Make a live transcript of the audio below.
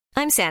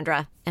I'm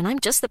Sandra, and I'm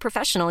just the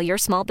professional your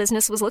small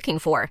business was looking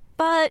for.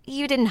 But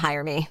you didn't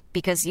hire me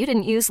because you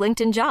didn't use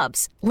LinkedIn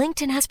Jobs.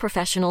 LinkedIn has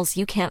professionals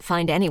you can't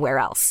find anywhere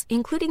else,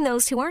 including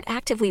those who aren't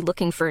actively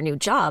looking for a new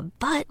job,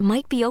 but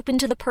might be open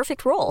to the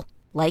perfect role,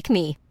 like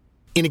me.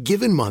 In a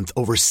given month,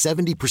 over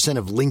 70%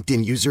 of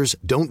LinkedIn users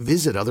don't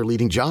visit other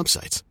leading job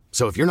sites.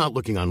 So if you're not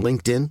looking on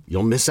LinkedIn,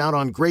 you'll miss out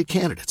on great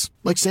candidates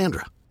like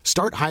Sandra.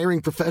 Start hiring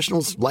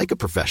professionals like a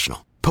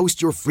professional.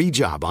 Post your free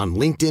job on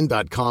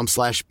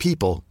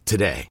linkedin.com/people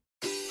today.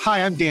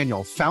 Hi, I'm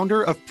Daniel,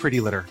 founder of Pretty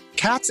Litter.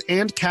 Cats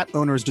and cat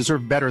owners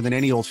deserve better than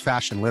any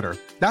old-fashioned litter.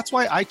 That's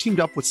why I teamed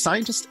up with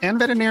scientists and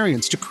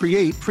veterinarians to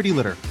create Pretty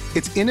Litter.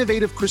 Its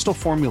innovative crystal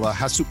formula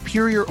has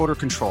superior odor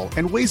control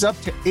and weighs up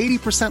to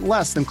 80%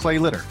 less than clay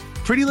litter.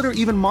 Pretty Litter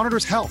even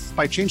monitors health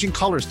by changing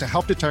colors to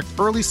help detect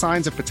early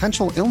signs of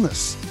potential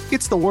illness.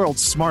 It's the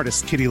world's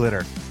smartest kitty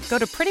litter. Go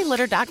to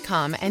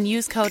prettylitter.com and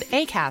use code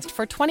ACAST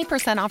for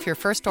 20% off your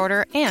first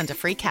order and a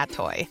free cat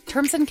toy.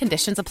 Terms and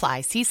conditions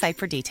apply. See site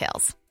for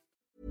details.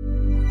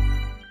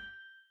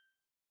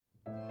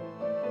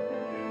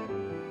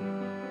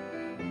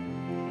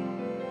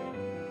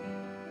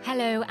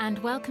 Hello and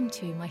welcome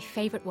to My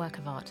Favourite Work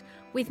of Art,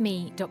 with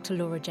me, Dr.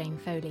 Laura Jane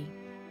Foley.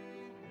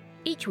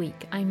 Each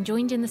week, I'm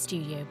joined in the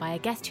studio by a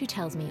guest who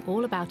tells me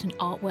all about an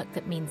artwork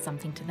that means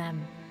something to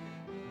them.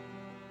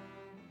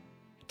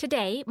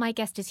 Today, my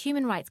guest is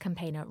human rights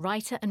campaigner,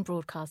 writer and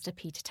broadcaster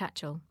Peter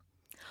Tatchell.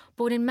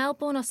 Born in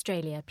Melbourne,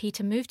 Australia,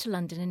 Peter moved to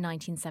London in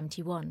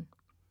 1971.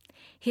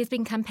 He has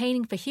been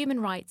campaigning for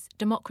human rights,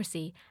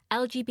 democracy,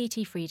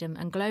 LGBT freedom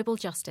and global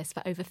justice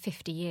for over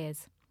 50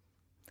 years.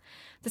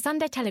 The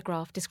Sunday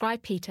Telegraph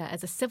described Peter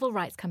as a civil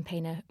rights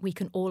campaigner we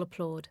can all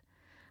applaud,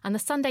 and the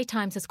Sunday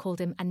Times has called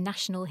him a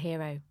national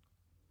hero.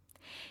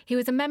 He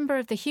was a member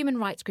of the human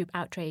rights group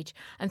Outrage,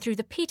 and through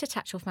the Peter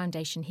Tatchell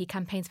Foundation he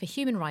campaigns for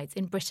human rights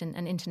in Britain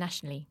and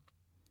internationally.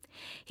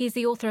 He is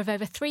the author of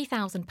over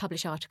 3,000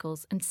 published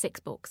articles and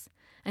 6 books,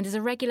 and is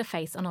a regular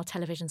face on our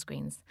television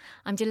screens.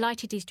 I'm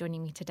delighted he's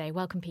joining me today.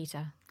 Welcome,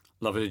 Peter.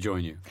 Lovely to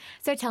join you.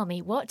 So tell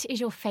me, what is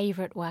your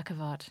favourite work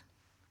of art?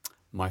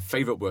 My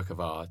favourite work of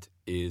art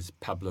is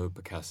Pablo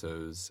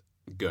Picasso's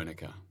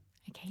Guernica.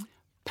 Okay.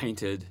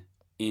 Painted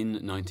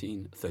in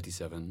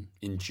 1937,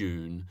 in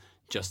June,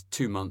 just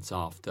 2 months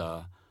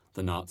after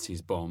the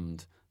Nazis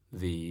bombed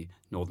the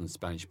northern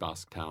Spanish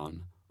Basque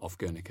town of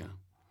Guernica.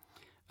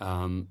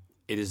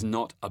 It is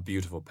not a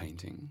beautiful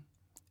painting.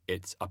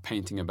 It's a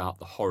painting about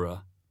the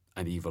horror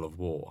and evil of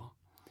war,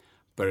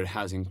 but it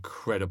has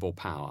incredible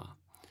power,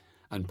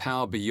 and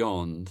power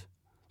beyond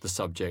the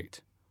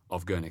subject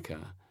of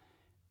Guernica.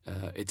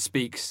 It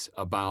speaks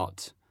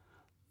about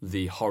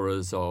the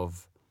horrors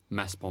of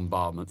mass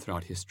bombardment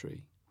throughout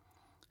history,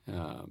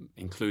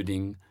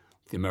 including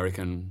the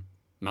American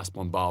mass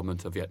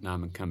bombardment of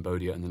Vietnam and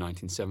Cambodia in the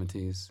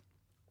 1970s,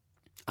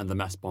 and the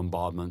mass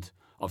bombardment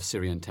of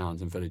Syrian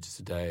towns and villages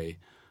today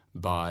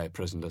by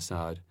President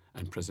Assad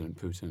and President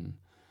Putin.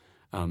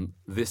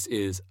 This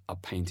is a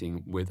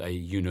painting with a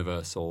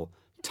universal,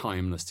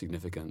 timeless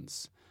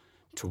significance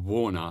to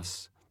warn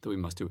us that we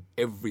must do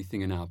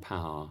everything in our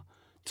power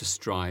to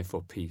strive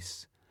for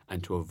peace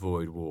and to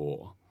avoid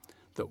war,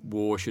 that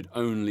war should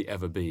only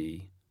ever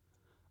be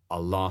a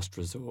last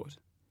resort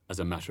as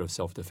a matter of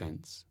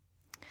self-defense.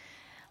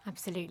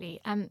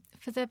 Absolutely.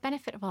 For the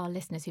benefit of our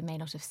listeners who may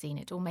not have seen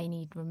it or may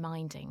need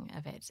reminding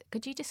of it,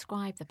 could you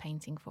describe the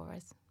painting for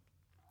us?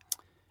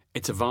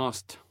 It's a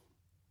vast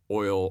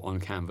oil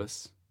on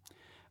canvas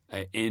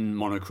in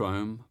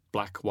monochrome,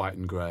 black, white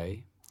and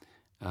grey,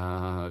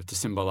 to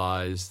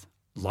symbolise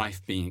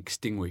life being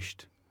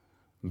extinguished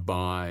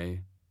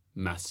by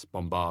mass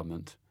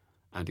bombardment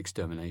and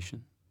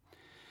extermination.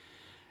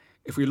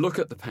 If we look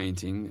at the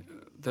painting,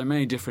 there are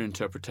many different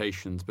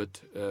interpretations,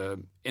 but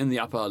in the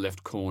upper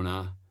left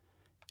corner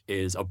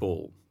is a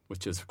bull,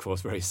 which is, of course,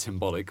 very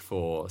symbolic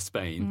for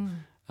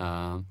Spain.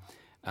 The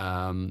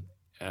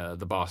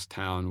Basque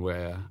town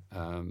where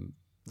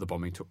the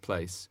bombing took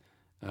place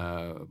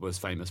was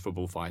famous for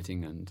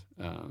bullfighting, and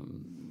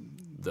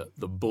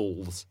the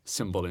bull's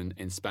symbol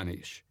in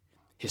Spanish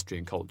history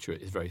and culture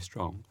is very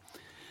strong.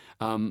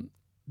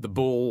 The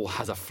bull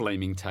has a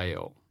flaming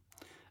tail.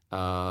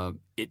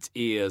 Its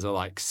ears are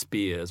like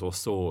spears or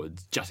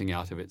swords jutting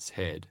out of its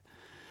head.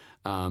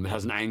 It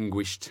has an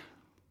anguished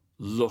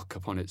look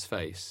upon its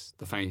face,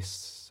 the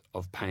face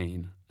of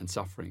pain and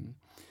suffering.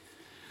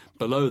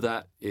 Below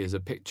that is a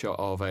picture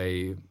of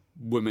a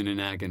woman in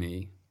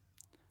agony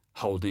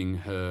holding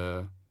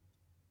her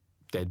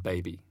dead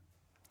baby.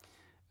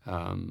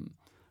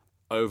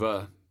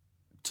 Over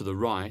to the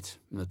right,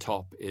 in the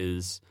top,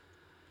 is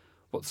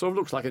what sort of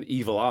looks like an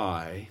evil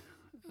eye,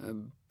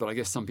 but I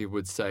guess some people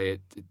would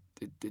say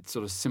it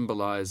sort of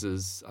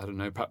symbolises, I don't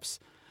know, perhaps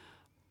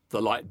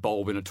the light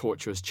bulb in a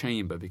torturous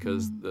chamber,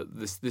 because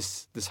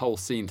this whole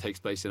scene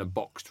takes place in a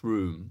boxed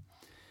room.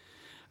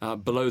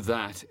 Below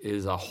that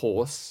is a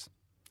horse,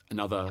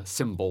 another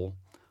symbol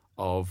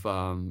of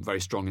very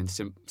strong and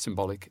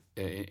symbolic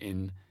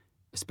in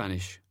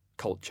Spanish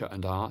culture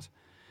and art.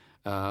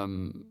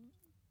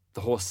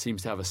 The horse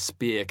seems to have a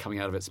spear coming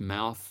out of its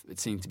mouth. It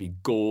seems to be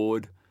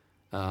gored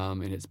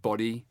in its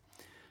body.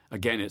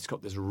 Again, it's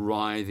got this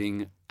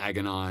writhing,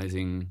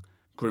 agonizing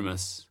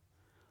grimace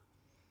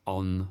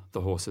on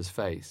the horse's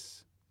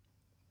face.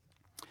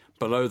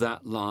 Below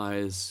that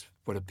lies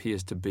what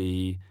appears to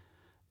be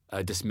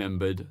a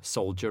dismembered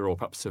soldier or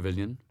perhaps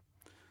civilian.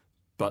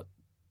 But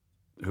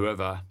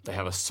they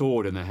have a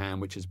sword in their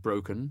hand which is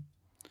broken.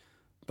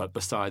 But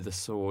beside the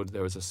sword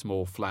there is a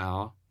small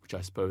flower, which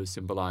I suppose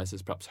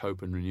symbolizes perhaps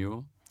hope and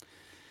renewal.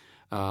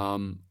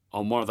 On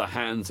one of the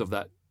hands of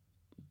that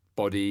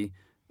body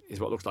is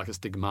what looks like a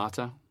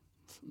stigmata,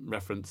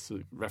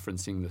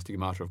 referencing the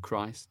stigmata of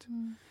Christ.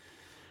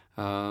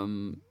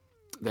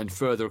 Then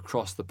further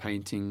across the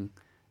painting,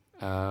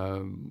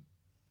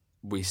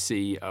 we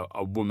see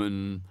a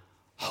woman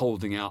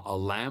holding out a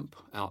lamp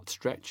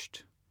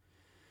outstretched,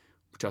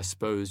 which I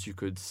suppose you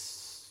could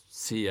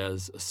see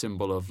as a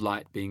symbol of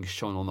light being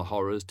shone on the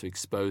horrors to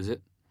expose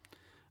it,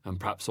 and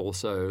perhaps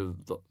also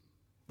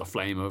the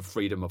flame of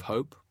freedom of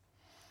hope.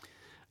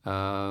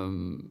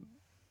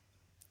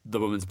 The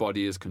woman's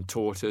body is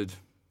contorted.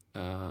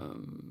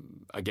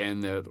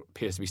 Again, there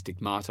appears to be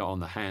stigmata on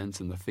the hands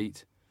and the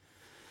feet.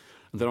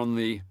 And then on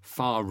the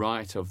far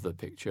right of the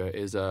picture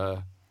is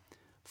a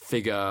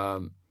figure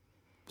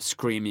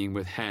screaming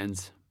with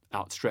hands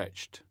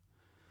outstretched,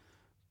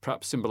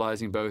 perhaps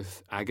symbolizing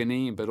both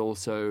agony but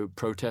also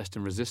protest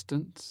and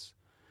resistance,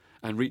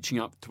 and reaching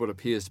up to what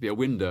appears to be a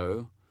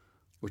window,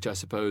 which I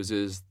suppose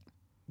is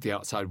the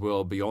outside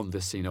world beyond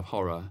this scene of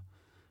horror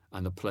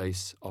and the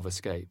place of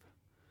escape.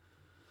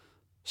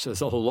 So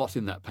there's a lot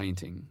in that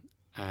painting,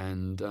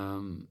 and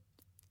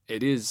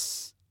it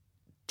is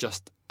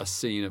just a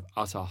scene of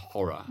utter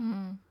horror.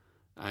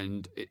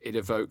 And it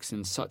evokes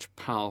in such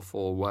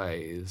powerful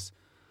ways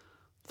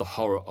the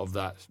horror of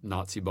that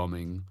Nazi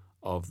bombing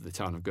of the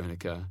town of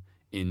Guernica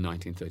in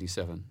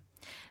 1937.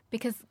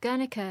 Because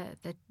Guernica,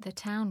 the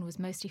town, was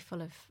mostly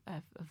full of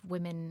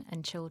women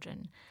and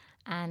children,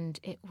 and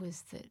it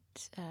was that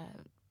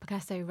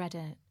Picasso read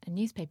a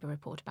newspaper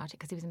report about it,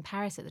 because he was in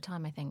Paris at the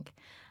time, I think,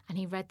 and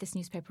he read this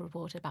newspaper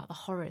report about the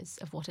horrors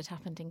of what had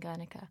happened in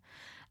Guernica,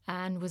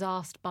 and was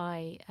asked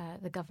by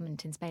the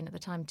government in Spain at the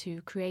time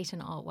to create an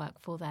artwork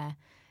for their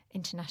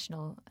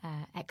international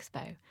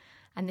expo,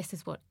 and this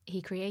is what he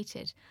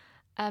created.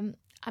 I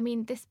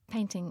mean, this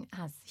painting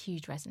has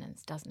huge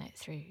resonance, doesn't it,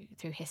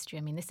 through history?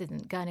 I mean,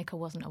 Guernica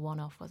wasn't a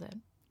one-off, was it?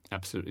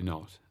 Absolutely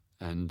not.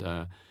 And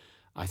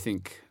I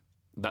think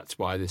that's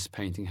why this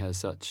painting has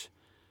such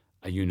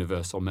a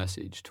universal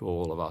message to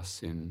all of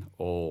us in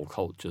all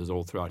cultures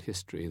all throughout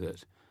history,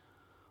 that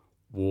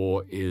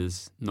war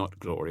is not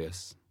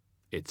glorious,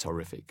 it's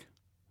horrific.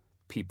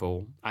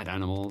 People and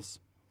animals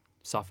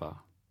suffer,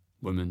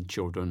 women,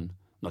 children,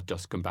 not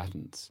just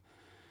combatants.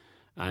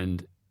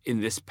 And in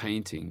this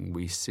painting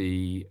we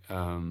see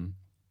a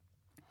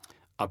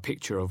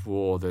picture of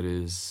war that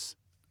is,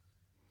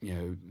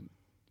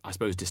 I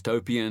suppose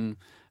dystopian.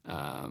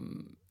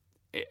 In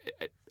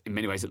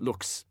many ways it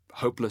looks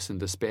hopeless and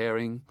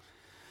despairing.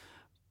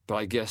 But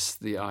I guess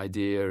the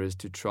idea is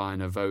to try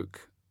and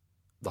evoke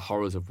the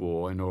horrors of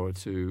war in order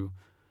to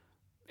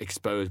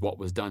expose what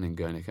was done in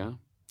Guernica,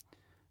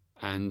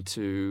 and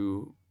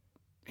to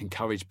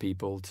encourage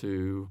people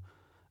to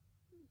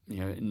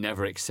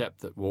never accept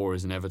that war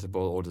is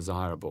inevitable or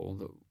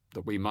desirable,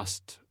 that we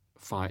must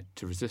fight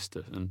to resist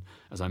it. And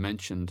as I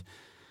mentioned,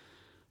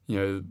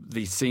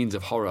 these scenes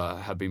of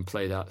horror have been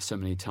played out so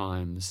many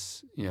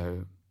times,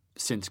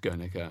 since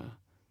Guernica,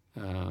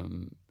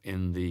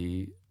 in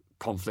the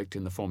conflict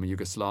in the former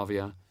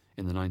Yugoslavia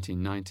in the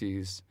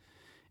 1990s,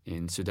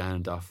 in Sudan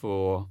and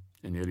Darfur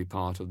in the early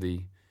part of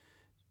the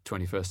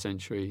 21st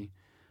century,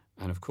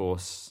 and of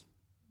course,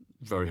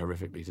 very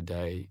horrifically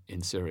today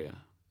in Syria.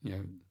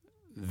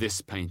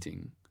 This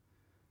painting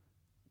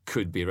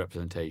could be a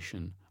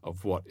representation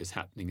of what is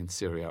happening in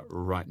Syria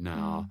right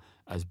now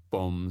as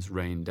bombs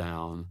rain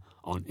down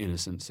on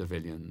innocent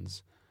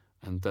civilians,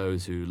 and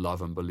those who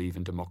love and believe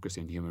in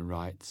democracy and human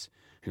rights,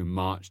 who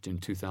marched in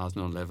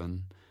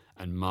 2011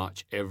 and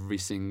march every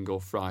single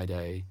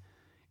Friday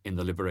in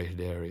the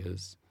liberated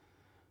areas.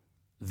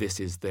 This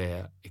is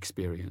their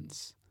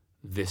experience.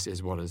 This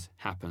is what has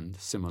happened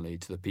similarly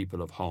to the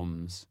people of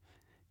Homs,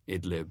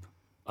 Idlib,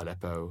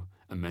 Aleppo,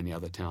 and many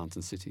other towns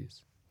and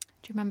cities.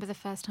 Do you remember the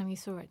first time you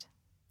saw it?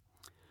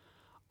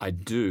 I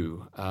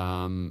do.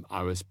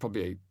 I was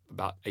probably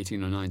about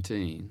 18 or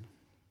 19,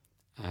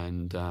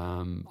 and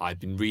I'd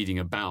been reading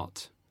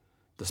about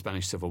the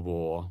Spanish Civil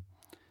War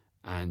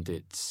and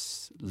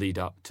its lead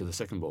up to the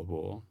Second World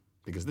War,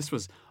 because this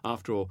was,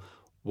 after all,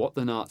 what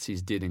the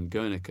Nazis did in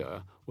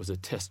Guernica was a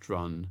test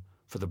run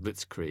for the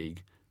Blitzkrieg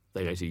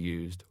they later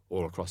used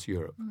all across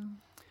Europe.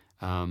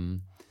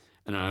 And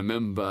I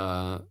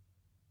remember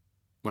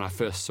when I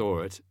first saw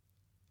it,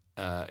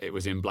 it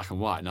was in black and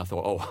white, and I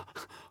thought, oh,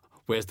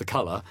 where's the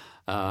colour?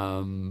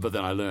 But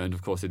then I learned,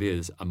 of course, it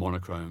is a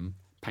monochrome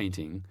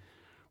painting,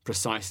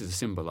 precisely to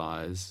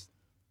symbolise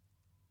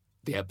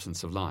the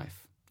absence of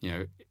life.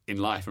 In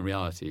life and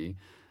reality,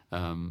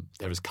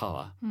 there is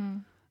colour.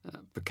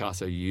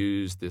 Picasso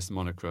used this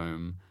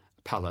monochrome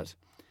palette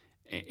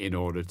in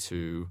order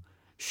to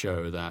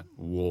show that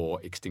war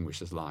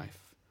extinguishes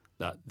life,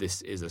 that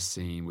this is a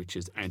scene which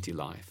is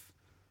anti-life,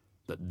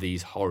 that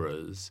these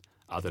horrors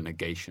are the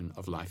negation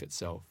of life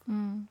itself.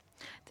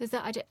 There's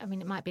that. I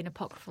mean, it might be an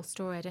apocryphal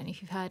story. I don't know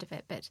if you've heard of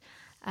it, but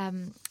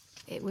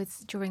it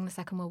was during the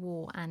Second World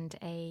War, and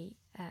a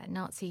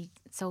Nazi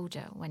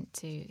soldier went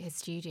to his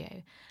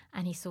studio,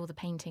 and he saw the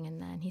painting in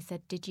there, and he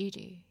said, "Did you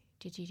do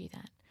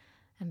that?"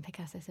 And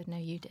Picasso said, "No,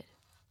 you did."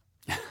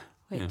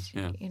 Which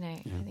I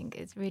think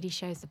it really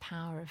shows the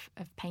power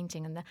of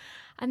painting,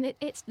 and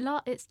it's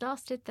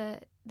lasted the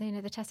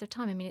test of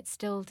time. I mean, it's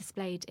still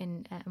displayed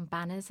in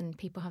banners, and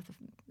people have the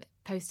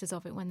posters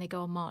of it when they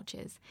go on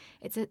marches.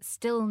 It's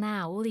still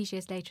now, all these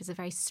years later, is a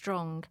very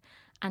strong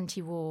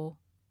anti-war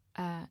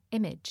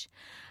image.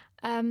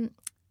 It's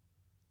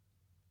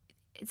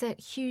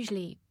a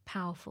hugely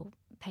powerful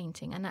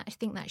painting, and I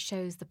think that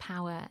shows the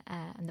power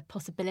and the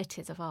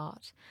possibilities of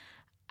art.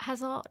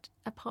 Has art,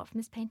 apart from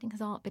this painting, has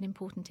art been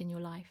important in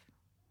your life?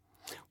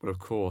 Well, of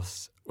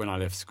course, when I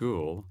left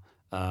school,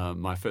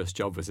 my first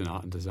job was in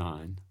art and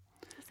design.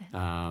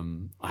 I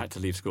had to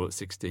leave school at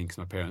 16 because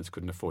my parents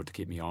couldn't afford to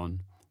keep me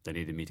on. They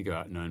needed me to go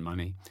out and earn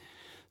money.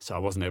 So I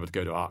wasn't able to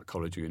go to art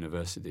college or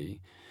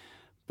university.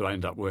 But I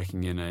ended up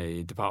working in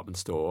a department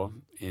store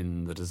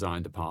in the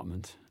design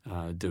department,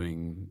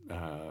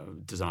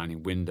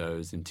 designing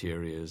windows,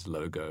 interiors,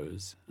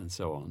 logos, and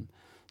so on.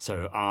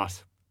 So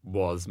art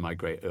was my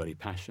great early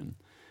passion.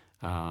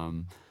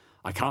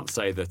 I can't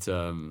say that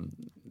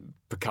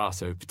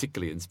Picasso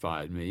particularly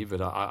inspired me,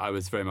 but I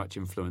was very much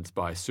influenced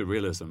by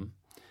surrealism.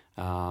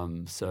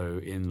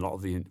 So in a lot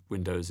of the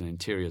windows and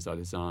interiors I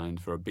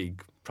designed for a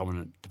big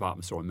prominent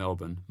department store in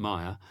Melbourne,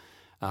 Myer,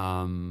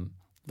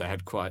 they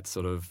had quite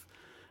sort of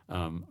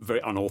very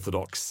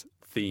unorthodox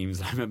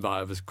themes. I remember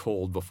I was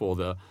called before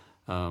the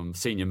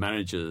senior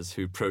managers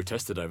who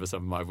protested over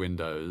some of my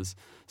windows,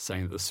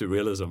 saying that the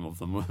surrealism of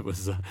them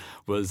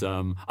was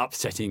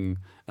upsetting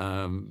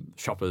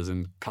shoppers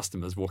and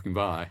customers walking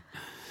by.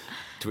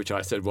 To which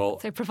I said, well...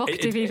 So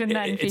provocative even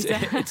then, Peter.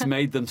 It's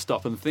made them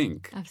stop and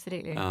think.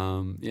 Absolutely.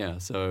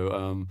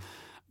 So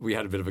we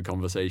had a bit of a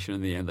conversation.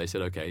 In the end, they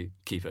said, OK,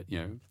 keep it,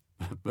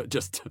 but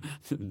just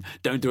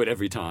don't do it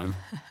every time.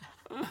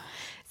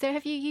 So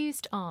have you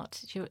used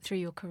art through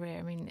your career?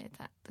 I mean,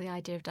 the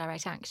idea of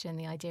direct action,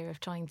 the idea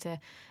of trying to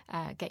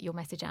get your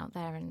message out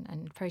there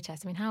and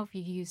protest. I mean, how have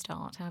you used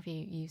art? How have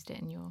you used it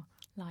in your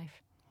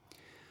life?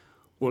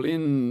 Well,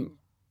 in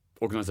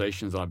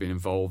organisations I've been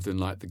involved in,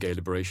 like the Gay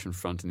Liberation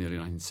Front in the early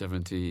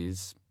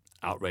 1970s,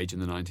 Outrage in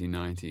the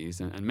 1990s,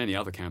 and many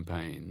other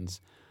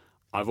campaigns,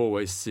 I've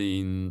always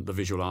seen the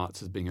visual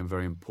arts as being a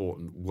very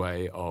important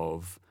way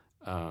of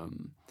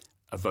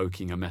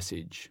evoking a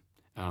message,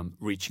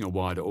 reaching a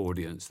wider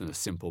audience than a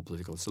simple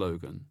political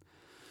slogan.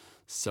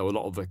 So a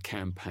lot of the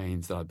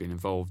campaigns that I've been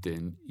involved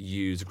in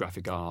use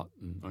graphic art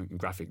and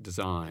graphic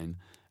design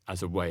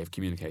as a way of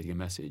communicating a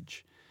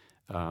message.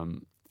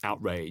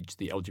 Outrage,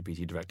 the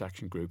LGBT direct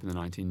action group in the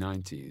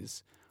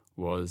 1990s,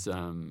 was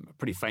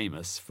pretty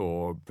famous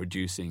for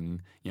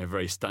producing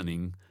very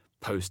stunning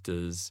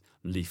posters,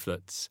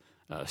 leaflets,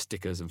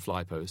 stickers and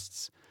fly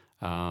posts,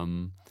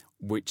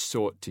 which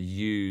sought to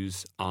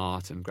use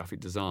art and graphic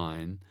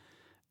design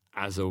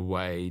as a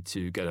way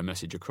to get a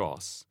message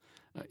across,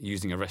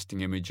 using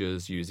arresting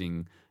images,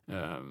 using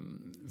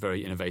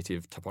very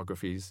innovative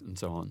typographies and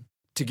so on.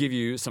 To give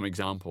you some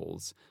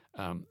examples,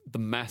 the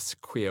mass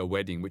queer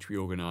wedding which we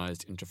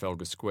organised in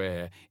Trafalgar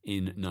Square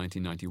in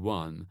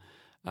 1991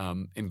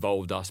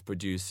 involved us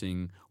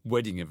producing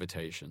wedding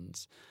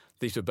invitations.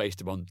 These were based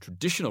upon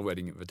traditional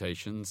wedding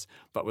invitations,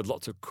 but with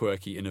lots of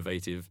quirky,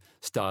 innovative,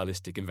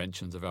 stylistic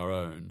inventions of our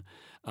own.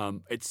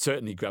 It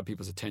certainly grabbed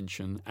people's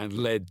attention and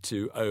led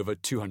to over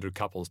 200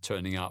 couples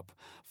turning up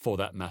for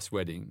that mass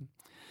wedding.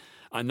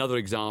 Another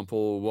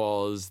example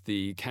was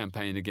the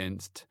campaign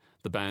against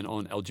the ban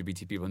on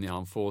LGBT people in the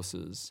armed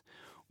forces,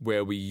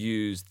 where we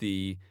used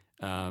the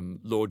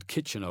Lord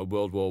Kitchener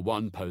World War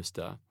I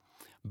poster,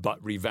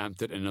 but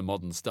revamped it in a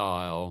modern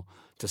style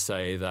to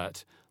say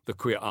that the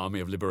queer army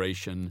of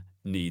liberation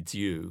needs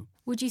you.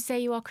 Would you say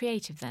you are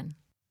creative then?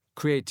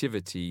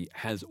 Creativity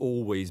has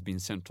always been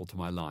central to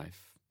my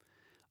life.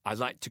 I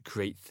like to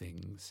create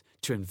things,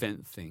 to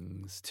invent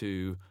things,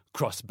 to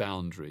cross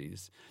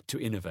boundaries, to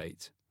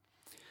innovate.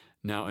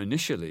 Now,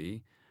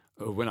 initially,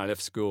 when I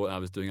left school and I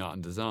was doing art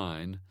and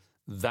design,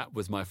 that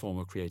was my form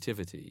of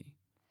creativity.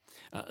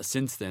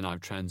 Since then,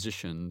 I've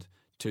transitioned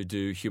to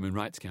do human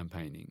rights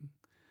campaigning.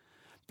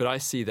 But I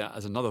see that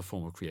as another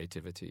form of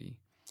creativity,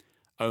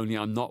 only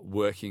I'm not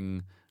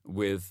working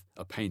with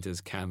a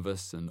painter's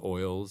canvas and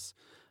oils.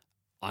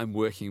 I'm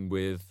working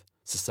with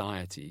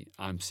society.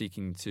 I'm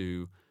seeking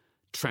to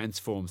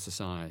transform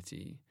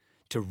society,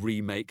 to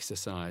remake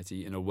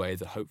society in a way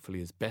that hopefully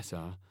is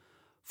better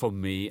for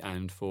me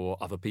and for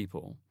other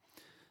people.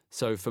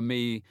 So for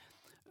me,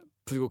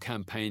 political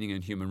campaigning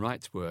and human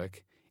rights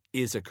work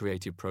is a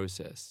creative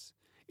process.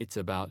 It's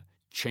about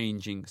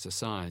changing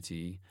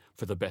society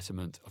for the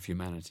betterment of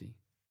humanity.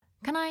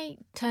 Can I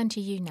turn to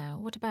you now?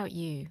 What about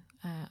you?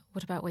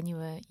 What about when you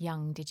were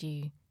young? Did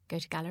you go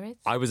to galleries?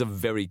 I was a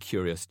very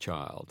curious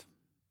child.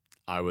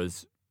 I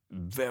was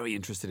very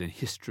interested in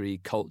history,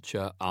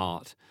 culture,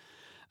 art.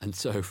 And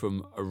so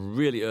from a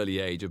really early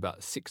age,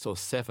 about 6 or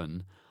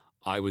 7,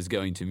 I was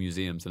going to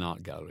museums and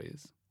art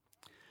galleries.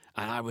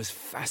 And I was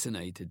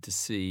fascinated to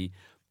see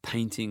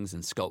paintings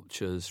and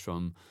sculptures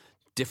from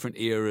different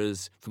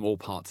eras from all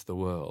parts of the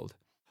world.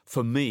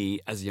 For me,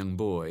 as a young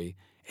boy,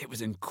 it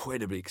was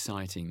incredibly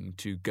exciting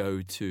to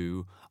go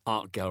to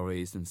art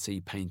galleries and see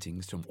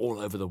paintings from all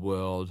over the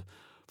world,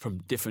 from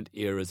different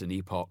eras and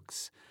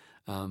epochs.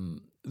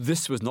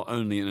 This was not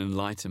only an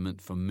enlightenment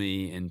for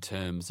me in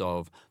terms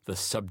of the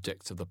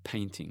subjects of the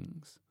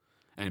paintings,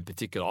 and in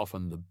particular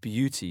often the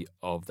beauty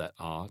of that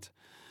art,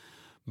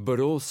 but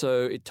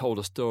also it told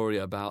a story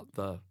about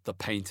the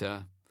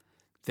painter,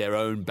 their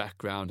own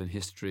background and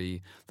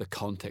history, the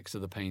context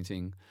of the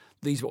painting.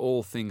 These were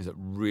all things that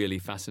really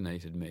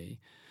fascinated me.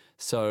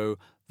 So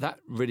that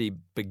really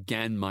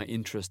began my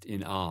interest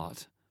in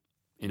art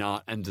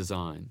and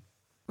design.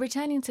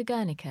 Returning to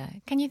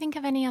Guernica, can you think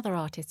of any other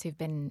artists who've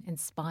been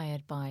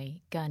inspired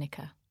by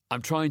Guernica?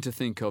 I'm trying to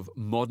think of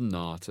modern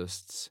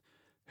artists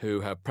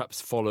who have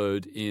perhaps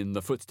followed in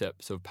the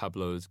footsteps of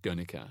Pablo's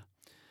Guernica.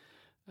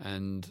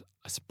 And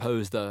I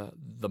suppose the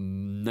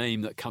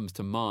name that comes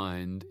to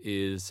mind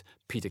is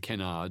Peter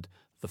Kennard,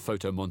 the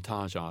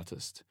photomontage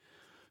artist,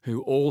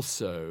 who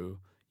also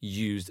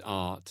used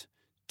art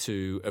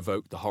to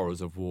evoke the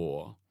horrors of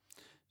war,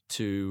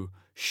 to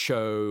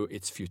show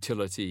its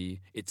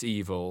futility, its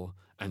evil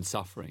and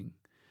suffering.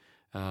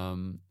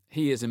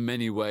 He is in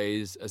many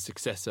ways a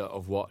successor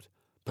of what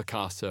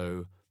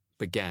Picasso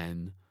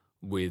began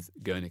with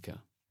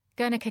Guernica.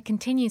 Guernica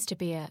continues to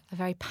be a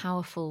very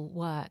powerful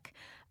work.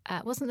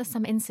 Wasn't there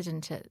some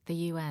incident at the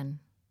UN?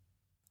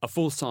 A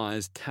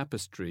full-size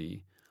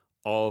tapestry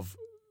of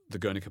the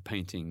Guernica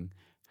painting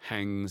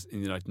hangs in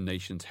the United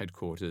Nations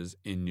headquarters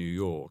in New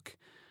York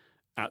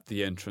at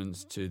the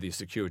entrance to the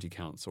Security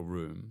Council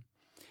room.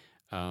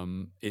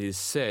 It is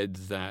said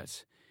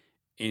that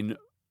in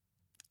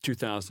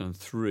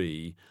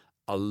 2003,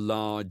 a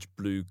large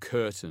blue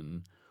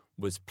curtain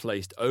was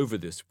placed over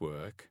this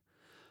work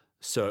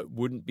so it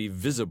wouldn't be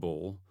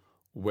visible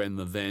when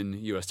the then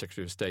US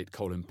Secretary of State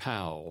Colin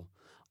Powell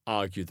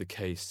argued the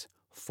case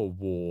for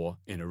war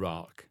in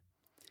Iraq.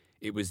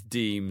 It was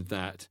deemed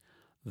that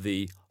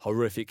the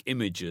horrific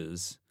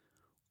images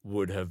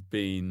would have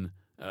been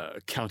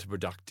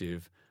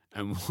counterproductive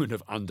and would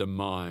have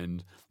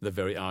undermined the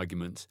very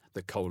arguments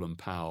that Colin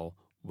Powell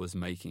was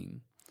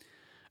making.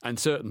 And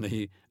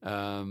certainly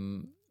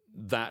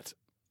that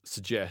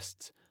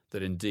suggests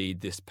that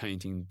indeed this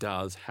painting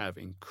does have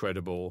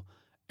incredible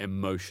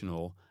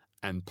emotional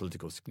and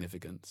political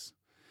significance.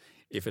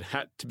 If it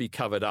had to be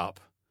covered up,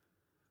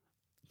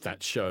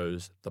 that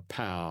shows the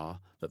power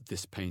that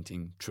this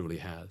painting truly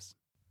has.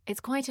 It's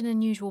quite an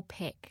unusual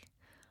pick.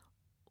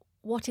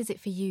 What is it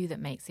for you that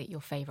makes it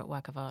your favourite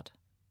work of art?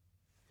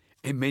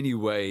 In many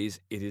ways,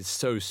 it is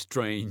so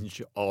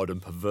strange, odd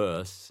and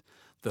perverse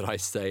that I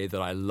say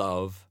that I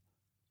love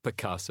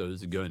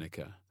Picasso's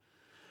Guernica,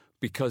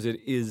 because it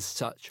is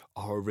such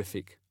a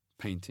horrific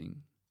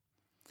painting.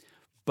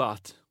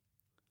 But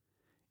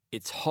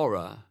its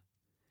horror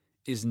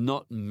is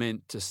not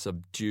meant to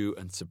subdue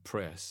and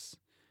suppress.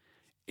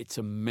 It's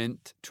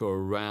meant to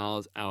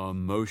arouse our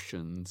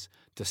emotions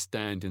to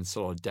stand in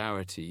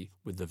solidarity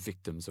with the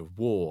victims of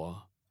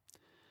war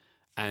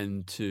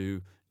and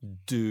to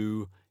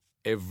do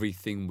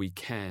everything we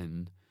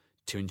can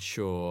to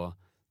ensure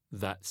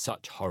that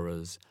such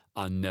horrors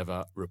are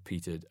never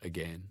repeated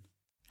again.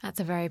 That's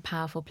a very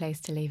powerful place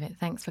to leave it.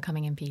 Thanks for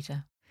coming in,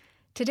 Peter.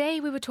 Today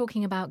we were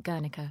talking about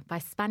Guernica by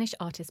Spanish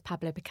artist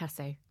Pablo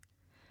Picasso.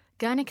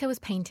 Guernica was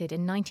painted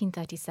in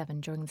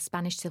 1937 during the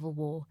Spanish Civil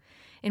War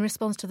in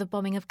response to the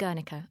bombing of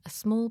Guernica, a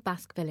small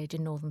Basque village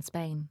in northern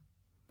Spain.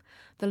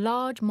 The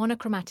large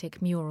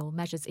monochromatic mural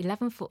measures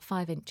 11 foot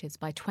 5 inches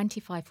by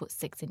 25 foot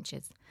 6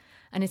 inches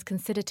and is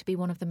considered to be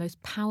one of the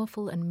most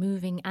powerful and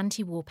moving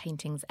anti-war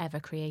paintings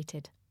ever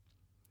created.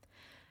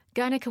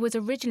 Guernica was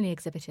originally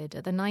exhibited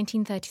at the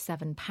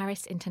 1937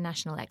 Paris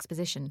International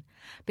Exposition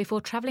before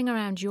travelling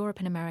around Europe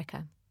and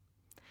America.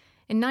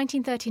 In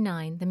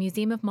 1939, the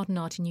Museum of Modern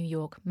Art in New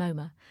York,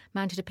 MoMA,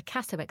 mounted a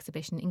Picasso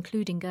exhibition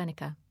including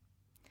Guernica.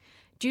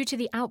 Due to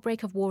the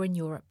outbreak of war in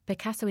Europe,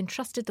 Picasso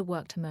entrusted the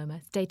work to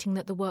MoMA, stating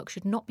that the work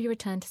should not be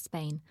returned to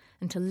Spain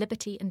until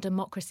liberty and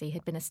democracy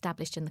had been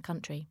established in the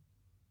country.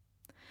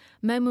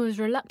 MoMA was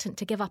reluctant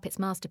to give up its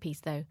masterpiece,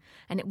 though,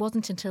 and it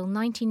wasn't until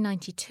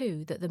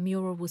 1992 that the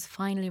mural was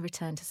finally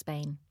returned to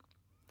Spain.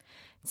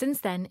 Since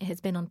then, it has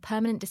been on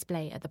permanent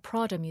display at the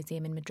Prado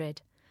Museum in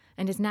Madrid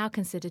and is now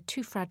considered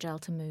too fragile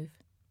to move.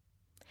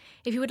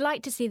 If you would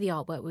like to see the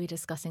artwork we were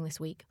discussing this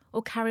week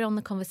or carry on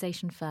the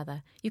conversation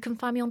further, you can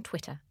find me on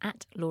Twitter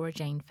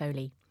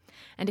 @LauraJaneFoley.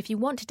 And if you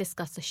want to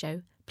discuss the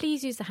show,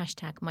 please use the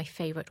hashtag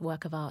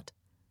 #MyFavouriteWorkOfArt.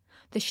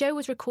 The show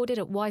was recorded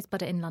at Wise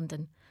Buddha in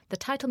London. The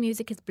title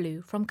music is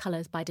Blue from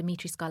Colours by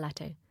Dimitri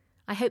Scarlato.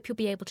 I hope you'll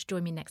be able to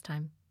join me next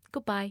time.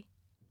 Goodbye.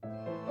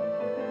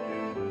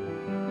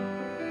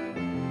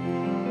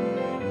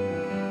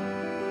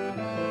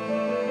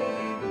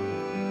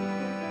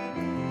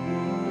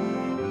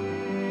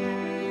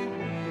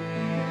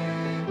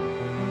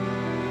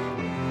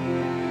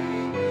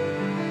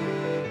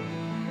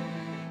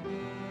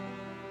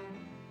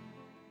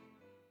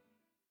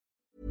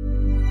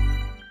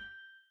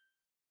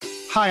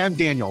 Hi, I'm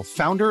Daniel,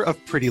 founder of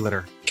Pretty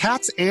Litter.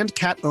 Cats and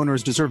cat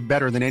owners deserve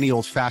better than any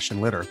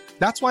old-fashioned litter.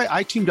 That's why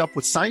I teamed up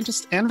with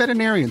scientists and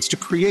veterinarians to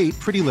create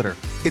Pretty Litter.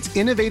 Its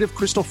innovative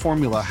crystal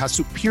formula has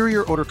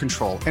superior odor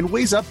control and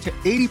weighs up to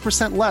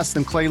 80% less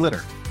than clay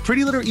litter.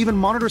 Pretty Litter even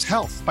monitors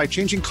health by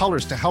changing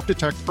colors to help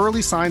detect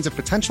early signs of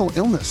potential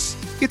illness.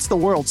 It's the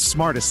world's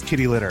smartest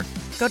kitty litter.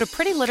 Go to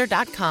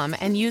prettylitter.com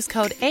and use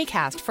code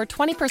ACAST for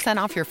 20%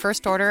 off your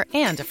first order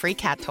and a free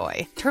cat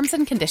toy. Terms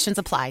and conditions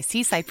apply.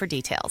 See site for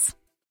details.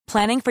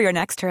 Planning for your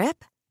next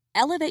trip?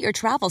 Elevate your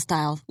travel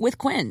style with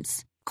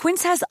Quince.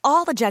 Quince has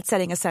all the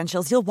jet-setting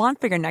essentials you'll want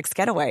for your next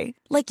getaway,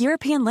 like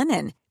European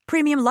linen,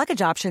 premium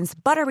luggage options,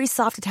 buttery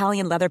soft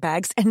Italian leather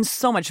bags, and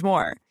so much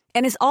more.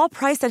 And is all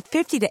priced at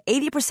 50 to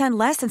 80%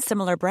 less than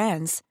similar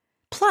brands.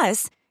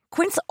 Plus,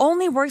 Quince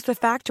only works with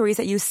factories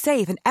that use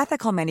safe and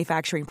ethical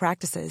manufacturing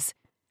practices.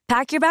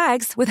 Pack your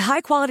bags with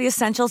high-quality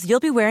essentials you'll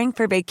be wearing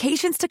for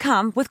vacations to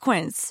come with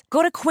Quince.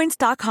 Go to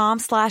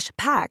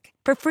quince.com/pack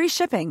for free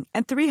shipping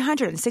and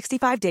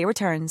 365-day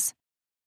returns.